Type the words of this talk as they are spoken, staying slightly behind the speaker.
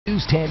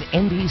News 10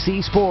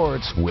 NBC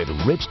Sports with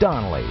Rich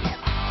Donnelly.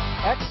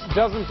 X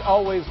doesn't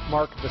always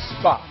mark the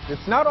spot.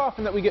 It's not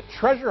often that we get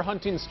treasure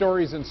hunting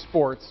stories in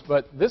sports,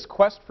 but this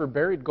quest for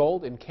buried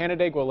gold in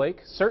Canandaigua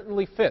Lake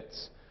certainly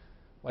fits,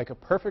 like a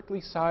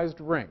perfectly sized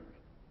ring.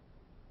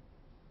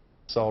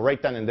 So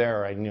right then and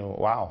there I knew,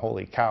 wow,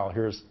 holy cow,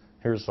 here's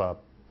a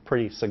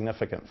pretty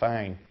significant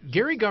find.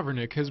 Gary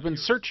Gavurnik has been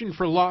searching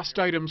for lost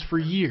items for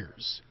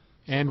years,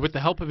 and with the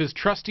help of his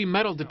trusty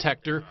metal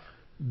detector,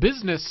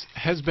 business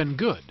has been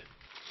good.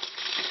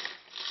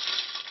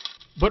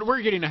 But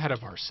we're getting ahead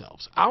of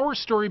ourselves. Our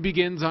story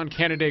begins on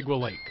Canandaigua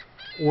Lake,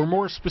 or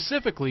more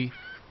specifically,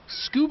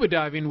 scuba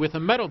diving with a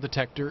metal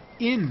detector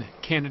in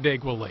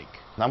Canandaigua Lake.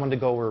 I wanted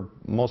to go where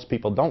most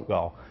people don't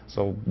go.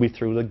 So we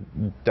threw the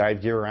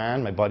dive gear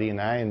on, my buddy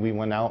and I, and we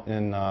went out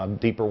in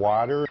deeper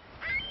water.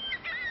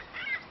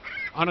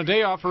 On a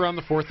day off around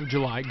the 4th of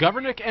July,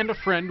 Gavurnik and a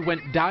friend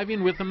went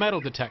diving with a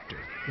metal detector.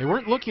 They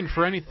weren't looking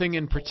for anything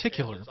in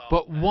particular,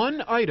 but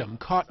one item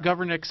caught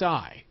Gavurnik's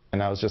eye.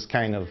 And I was just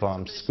kind of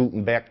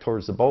scooting back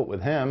towards the boat with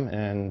him,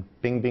 and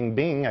bing, bing,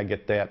 bing, I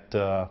get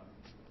that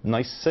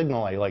nice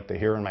signal I like to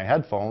hear in my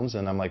headphones,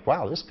 and I'm like,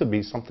 wow, this could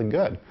be something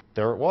good.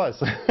 There it was,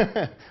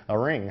 a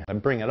ring. I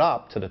bring it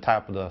up to the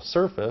top of the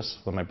surface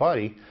with my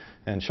buddy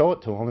and show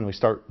it to him, and we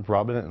start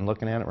rubbing it and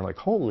looking at it. We're like,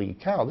 holy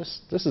cow,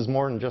 this is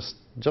more than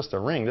just a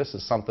ring. This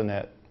is something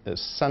that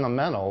is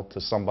sentimental to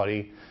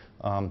somebody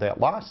that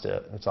lost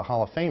it. It's a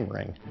Hall of Fame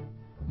ring.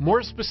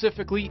 More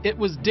specifically, it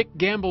was Dick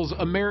Gamble's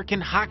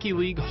American Hockey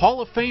League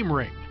Hall of Fame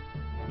ring.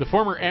 The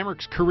former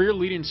Amerks career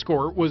leading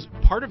scorer was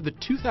part of the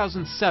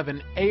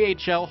 2007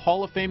 AHL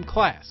Hall of Fame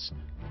class,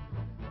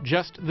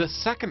 just the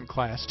second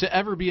class to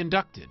ever be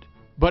inducted.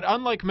 But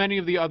unlike many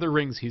of the other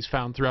rings he's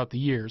found throughout the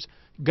years,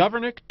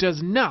 Gavurnik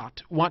does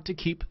not want to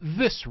keep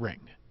this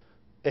ring.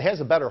 It has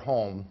a better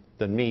home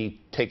than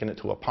me taking it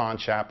to a pawn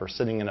shop or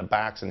sitting in a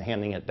box and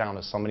handing it down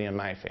to somebody in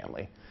my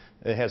family.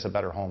 It has a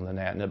better home than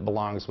that, and it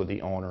belongs with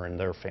the owner and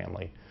their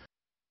family.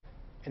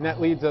 And that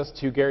leads us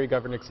to Gary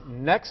Gavurnik's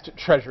next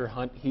treasure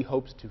hunt. He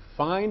hopes to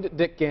find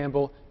Dick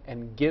Gamble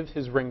and give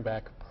his ring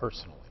back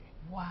personally.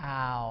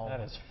 Wow. That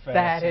is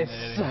fascinating.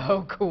 That is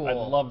so cool. I'd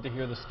love to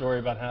hear the story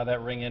about how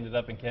that ring ended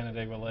up in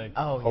Canandaigua Lake.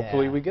 Oh, yeah.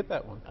 Hopefully we get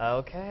that one.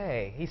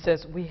 Okay. He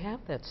says we have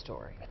that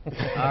story. All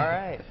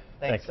right.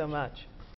 Thanks so much.